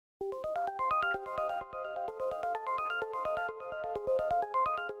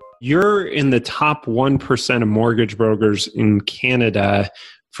You're in the top 1% of mortgage brokers in Canada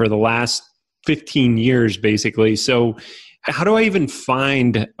for the last 15 years, basically. So how do I even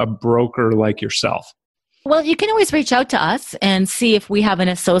find a broker like yourself? Well, you can always reach out to us and see if we have an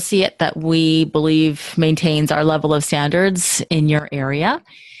associate that we believe maintains our level of standards in your area.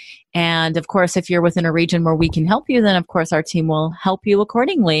 And of course, if you're within a region where we can help you, then of course our team will help you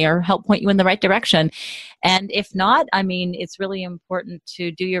accordingly or help point you in the right direction. And if not, I mean, it's really important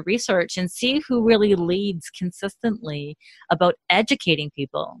to do your research and see who really leads consistently about educating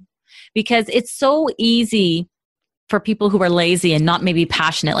people. Because it's so easy for people who are lazy and not maybe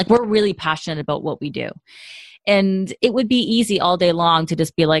passionate. Like, we're really passionate about what we do. And it would be easy all day long to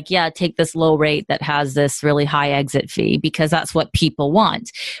just be like, yeah, take this low rate that has this really high exit fee because that's what people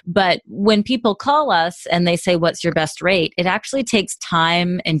want. But when people call us and they say, what's your best rate? It actually takes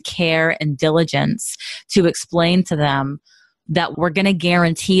time and care and diligence to explain to them that we're going to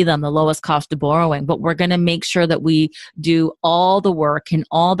guarantee them the lowest cost of borrowing, but we're going to make sure that we do all the work and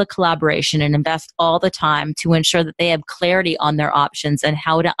all the collaboration and invest all the time to ensure that they have clarity on their options and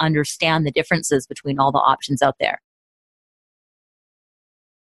how to understand the differences between all the options out there.